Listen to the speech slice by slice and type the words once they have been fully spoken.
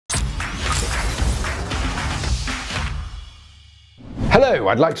Hello,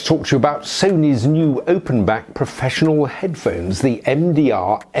 I'd like to talk to you about Sony's new open-back professional headphones, the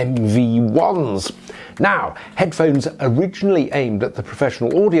MDR-MV1s. Now, headphones originally aimed at the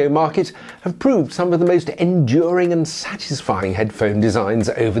professional audio market have proved some of the most enduring and satisfying headphone designs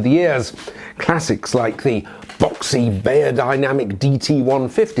over the years. Classics like the boxy Beyerdynamic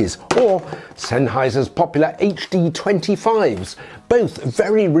DT150s or Sennheiser's popular HD25s, both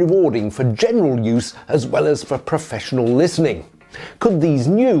very rewarding for general use as well as for professional listening. Could these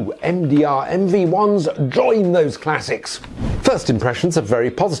new MDR-MV1s join those classics? First impressions are very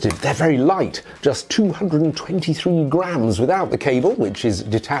positive. They're very light, just 223 grams without the cable, which is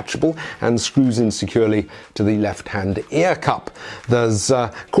detachable and screws in securely to the left-hand ear cup. There's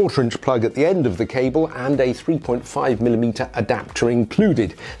a 1/4-inch plug at the end of the cable and a 3.5mm adapter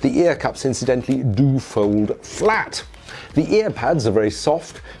included. The ear cups, incidentally, do fold flat. The ear pads are very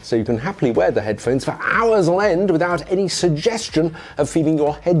soft, so you can happily wear the headphones for hours on end without any suggestion of feeling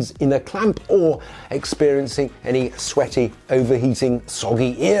your heads in a clamp or experiencing any sweaty, overheating,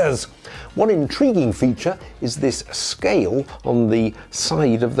 soggy ears. One intriguing feature is this scale on the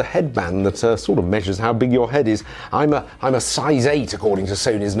side of the headband that sort of measures how big your head is. I'm a size 8 according to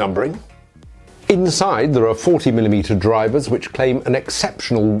Sony's numbering. Inside there are 40mm drivers which claim an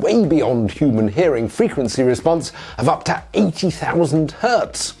exceptional, way beyond human hearing frequency response of up to 80,000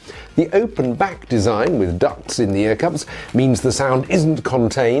 Hz. The open back design with ducts in the ear cups means the sound isn't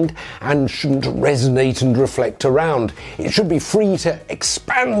contained and shouldn't resonate and reflect around. It should be free to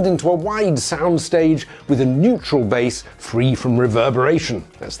expand into a wide soundstage with a neutral bass free from reverberation.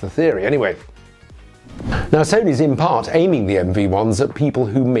 That's the theory anyway. Now, Sony's in part aiming the MV1s at people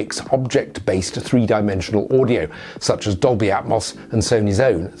who mix object-based three-dimensional audio, such as Dolby Atmos and Sony's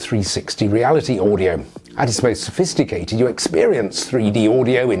own 360 reality audio. At its most sophisticated, you experience 3D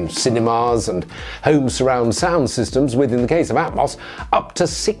audio in cinemas and home surround sound systems with, in the case of Atmos, up to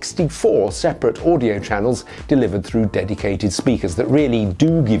 64 separate audio channels delivered through dedicated speakers that really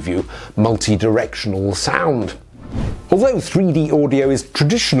do give you multi-directional sound. Although 3D audio is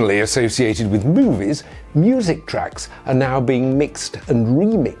traditionally associated with movies, music tracks are now being mixed and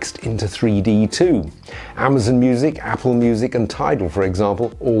remixed into 3D too. Amazon Music, Apple Music and Tidal, for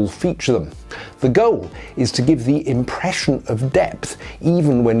example, all feature them. The goal is to give the impression of depth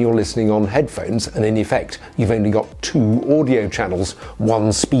even when you're listening on headphones and in effect you've only got 2 audio channels,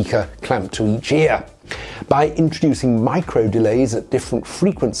 1 speaker clamped to each ear. By introducing micro delays at different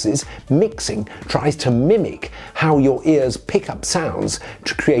frequencies, mixing tries to mimic how your ears pick up sounds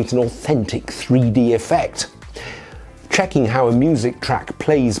to create an authentic 3D effect. Checking how a music track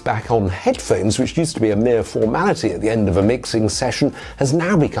plays back on headphones, which used to be a mere formality at the end of a mixing session, has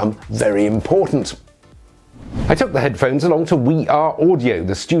now become very important. I took the headphones along to We Are Audio,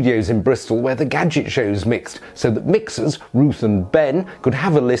 the studios in Bristol where the Gadget Show is mixed, so that mixers, Ruth and Ben, could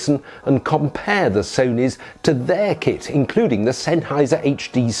have a listen and compare the Sonys to their kit, including the Sennheiser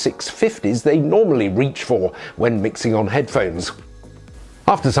HD650s they normally reach for when mixing on headphones.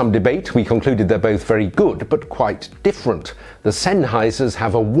 After some debate, we concluded they're both very good, but quite different. The Sennheisers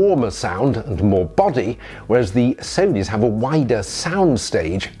have a warmer sound and more body, whereas the Sonys have a wider sound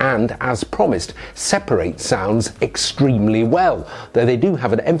stage and, as promised, separate sounds extremely well, though they do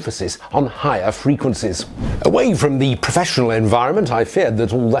have an emphasis on higher frequencies. Away from the professional environment, I feared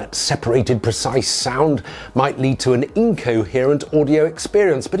that all that separated, precise sound might lead to an incoherent audio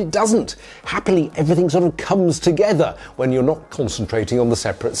experience, but it doesn't. Happily, everything sort of comes together when you're not concentrating on the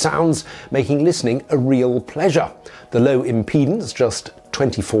separate sounds, making listening a real pleasure. The low impedance, just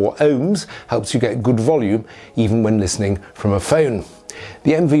 24 ohms, helps you get good volume even when listening from a phone.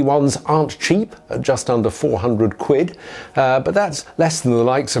 The MV1s aren't cheap, at just under 400 quid, but that's less than the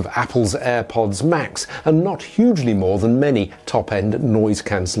likes of Apple's AirPods Max and not hugely more than many top-end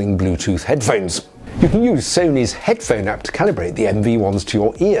noise-cancelling Bluetooth headphones. You can use Sony's headphone app to calibrate the MV1s to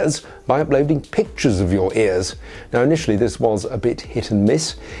your ears by uploading pictures of your ears. Now, initially this was a bit hit and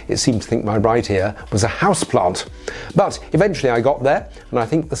miss. It seemed to think my right ear was a houseplant. But eventually I got there, and I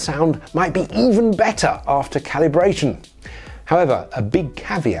think the sound might be even better after calibration. However, a big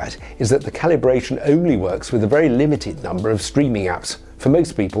caveat is that the calibration only works with a very limited number of streaming apps. For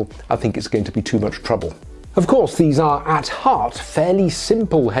most people, I think it's going to be too much trouble. Of course, these are at heart fairly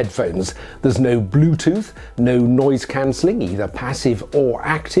simple headphones. There's no Bluetooth, no noise cancelling, either passive or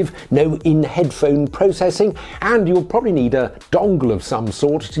active, no in-headphone processing, and you'll probably need a dongle of some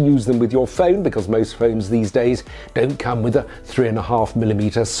sort to use them with your phone, because most phones these days don't come with a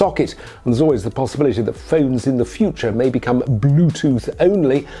 3.5mm socket. And there's always the possibility that phones in the future may become Bluetooth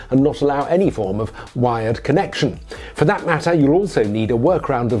only and not allow any form of wired connection. For that matter, you'll also need a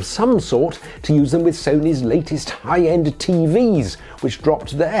workaround of some sort to use them with Sony's Sony's latest high-end TVs, which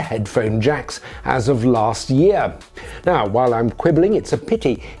dropped their headphone jacks as of last year. Now, while I'm quibbling, it's a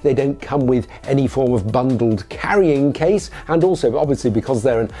pity they don't come with any form of bundled carrying case, and also obviously because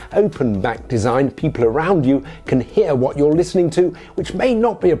they're an open back design, people around you can hear what you're listening to, which may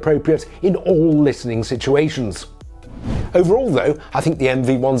not be appropriate in all listening situations. Overall though, I think the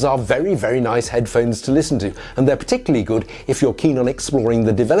MV1s are very, very nice headphones to listen to, and they're particularly good if you're keen on exploring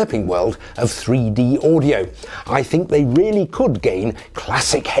the developing world of 3D audio. I think they really could gain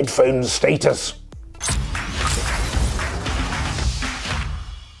classic headphone status.